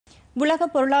உலக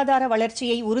பொருளாதார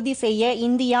வளர்ச்சியை உறுதி செய்ய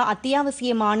இந்தியா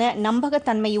அத்தியாவசியமான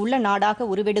நம்பகத்தன்மையுள்ள நாடாக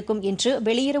உருவெடுக்கும் என்று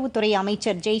வெளியுறவுத்துறை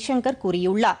அமைச்சர் ஜெய்சங்கர்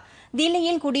கூறியுள்ளார்.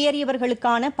 தில்லியில்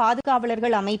குடியேறியவர்களுக்கான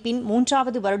பாதுகாவலர்கள் அமைப்பின்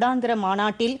 3வது வருடாந்திர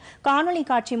மாநாட்டில் காணொலி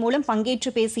காட்சி மூலம்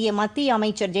பங்கேற்று பேசிய மத்திய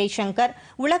அமைச்சர் ஜெய்சங்கர்,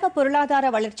 உலக பொருளாதார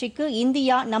வளர்ச்சிக்கு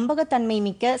இந்தியா நம்பகத்தன்மை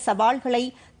மிக்க சவால்களை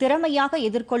திறமையாக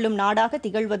எதிர்கொள்ளும் நாடாக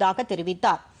திகழ்வதாக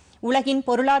தெரிவித்தார். உலகின்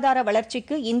பொருளாதார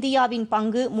வளர்ச்சிக்கு இந்தியாவின்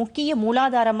பங்கு முக்கிய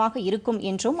மூலாதாரமாக இருக்கும்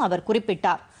என்றும் அவர்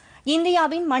குறிப்பிட்டார்.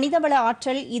 இந்தியாவின் மனிதவள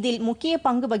ஆற்றல் இதில் முக்கிய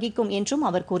பங்கு வகிக்கும் என்றும்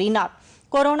அவர் கூறினார்.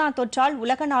 கொரோனா தொற்றால்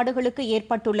உலக நாடுகளுக்கு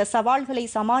ஏற்பட்டுள்ள சவால்களை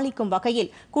சமாளிக்கும்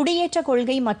வகையில் குடியேற்ற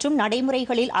கொள்கை மற்றும்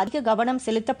நடைமுறைகளில் அதிக கவனம்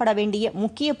செலுத்தப்பட வேண்டிய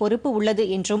முக்கிய பொறுப்பு உள்ளது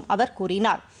என்றும் அவர்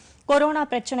கூறினார். கொரோனா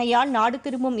பிரச்சினையால் நாடு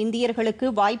திரும்பும் இந்தியர்களுக்கு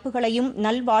வாய்ப்புகளையும்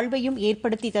நல்வாழ்வையும்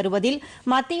ஏற்படுத்தி தருவதில்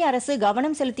மத்திய அரசு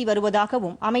கவனம் செலுத்தி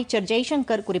வருவதாகவும் அமைச்சர்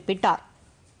ஜெய்சங்கர் குறிப்பிட்டார்.